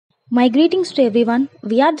My greetings to everyone.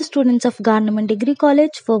 We are the students of Government Degree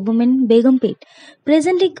College for Women, Begumpet,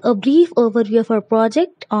 presenting a brief overview of our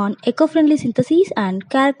project on eco-friendly synthesis and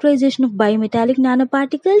characterization of bimetallic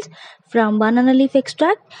nanoparticles from banana leaf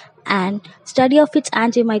extract and study of its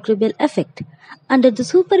antimicrobial effect under the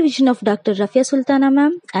supervision of Dr. Rafia Sultana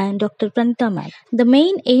ma'am and Dr. Pranita ma'am. The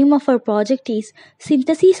main aim of our project is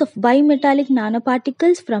synthesis of bimetallic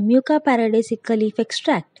nanoparticles from Yucca paradisiaca leaf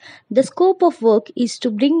extract. The scope of work is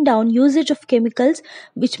to bring down usage of chemicals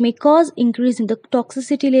which may cause increase in the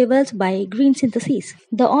toxicity levels by green synthesis.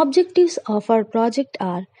 The objectives of our project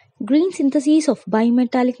are green synthesis of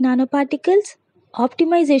bimetallic nanoparticles,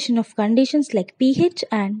 optimization of conditions like pH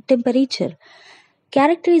and temperature,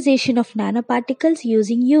 characterization of nanoparticles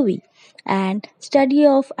using UV, and study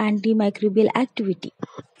of antimicrobial activity.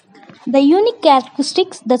 The unique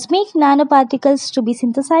characteristics that make nanoparticles to be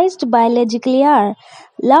synthesized biologically are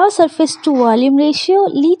low surface to volume ratio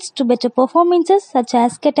leads to better performances such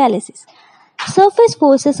as catalysis. Surface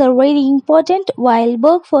forces are very important while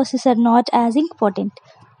bulk forces are not as important.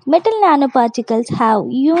 Metal nanoparticles have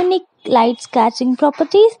unique light scattering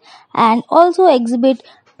properties and also exhibit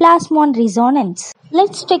plasmon resonance.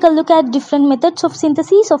 Let's take a look at different methods of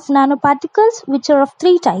synthesis of nanoparticles, which are of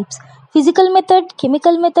three types: physical method,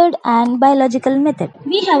 chemical method, and biological method.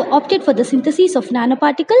 We have opted for the synthesis of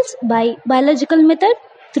nanoparticles by biological method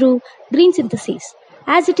through green synthesis,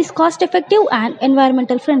 as it is cost effective and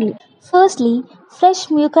environmental friendly. Firstly, fresh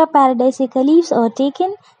Mucor paradisiaca leaves are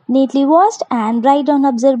taken, neatly washed and dried on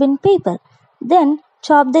absorbent paper. Then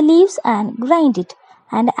chop the leaves and grind it,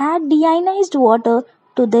 and add deionized water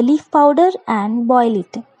to the leaf powder and boil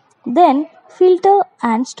it. Then filter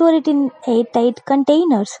and store it in airtight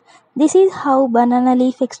containers. This is how banana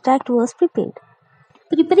leaf extract was prepared.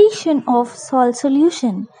 Preparation of salt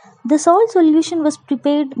solution. The salt solution was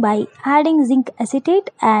prepared by adding zinc acetate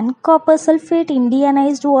and copper sulphate in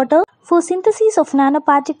deionized water. For synthesis of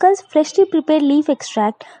nanoparticles, freshly prepared leaf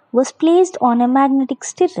extract was placed on a magnetic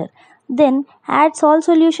stirrer. Then add salt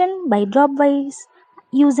solution by dropwise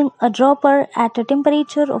using a dropper at a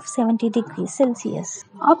temperature of 70 degrees Celsius.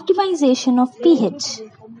 Optimization of pH.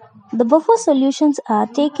 The buffer solutions are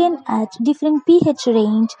taken at different pH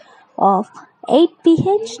range of 8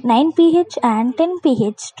 pH, 9 pH and 10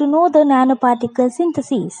 pH to know the nanoparticle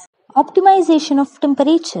synthesis. Optimization of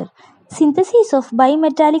temperature. Synthesis of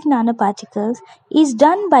bimetallic nanoparticles is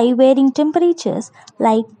done by varying temperatures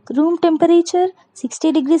like room temperature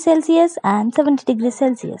 60 degrees Celsius and 70 degrees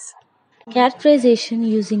Celsius. Characterization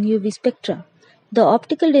using UV spectra. The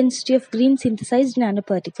optical density of green synthesized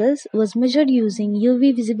nanoparticles was measured using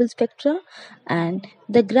UV visible spectra, and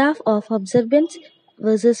the graph of absorbance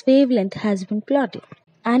versus wavelength has been plotted.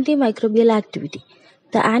 Antimicrobial activity.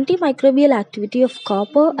 The antimicrobial activity of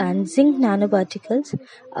copper and zinc nanoparticles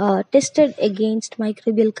are tested against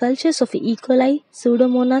microbial cultures of E. coli,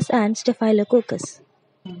 Pseudomonas, and Staphylococcus.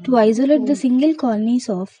 To isolate the single colonies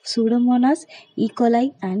of Pseudomonas, E.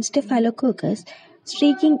 coli, and Staphylococcus,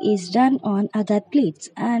 streaking is done on agar plates,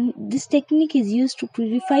 and this technique is used to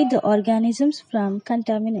purify the organisms from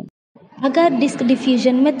contaminants. Agar disc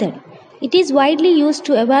diffusion method. It is widely used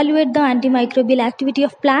to evaluate the antimicrobial activity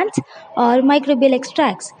of plants or microbial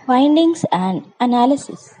extracts. Findings and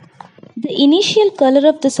analysis. The initial color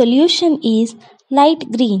of the solution is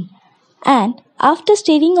light green, and after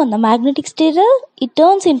stirring on the magnetic stirrer, it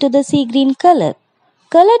turns into the sea green color.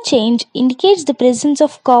 Color change indicates the presence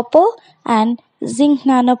of copper and zinc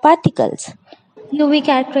nanoparticles. UV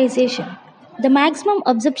characterization. The maximum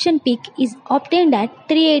absorption peak is obtained at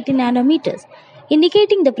 380 nanometers,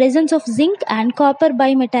 indicating the presence of zinc and copper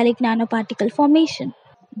bimetallic nanoparticle formation.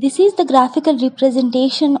 This is the graphical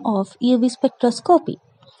representation of UV spectroscopy.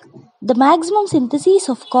 The maximum synthesis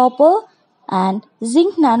of copper and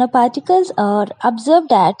zinc nanoparticles are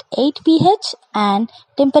observed at 8 pH and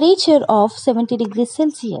temperature of 70 degrees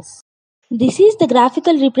Celsius. This is the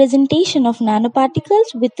graphical representation of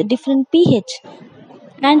nanoparticles with different pH.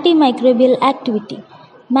 Antimicrobial activity.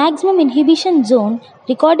 Maximum inhibition zone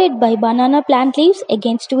recorded by banana plant leaves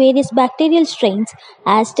against various bacterial strains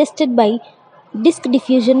as tested by disc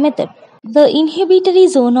diffusion method. The inhibitory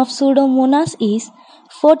zone of Pseudomonas is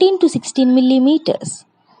 14 to 16 millimeters.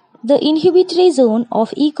 The inhibitory zone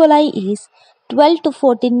of E. coli is 12 to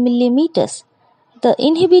 14 millimeters. The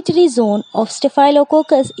inhibitory zone of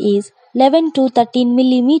Staphylococcus is 11 to 13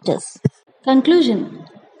 millimeters. Conclusion.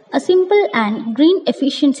 A simple and green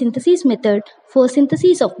efficient synthesis method for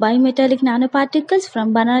synthesis of bimetallic nanoparticles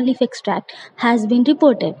from banana leaf extract has been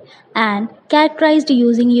reported and characterized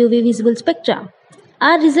using UV visible spectra.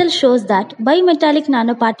 Our result shows that bimetallic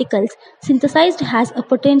nanoparticles synthesized has a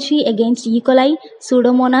potency against E. coli,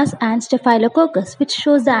 Pseudomonas, and Staphylococcus, which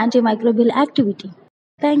shows the antimicrobial activity.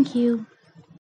 Thank you.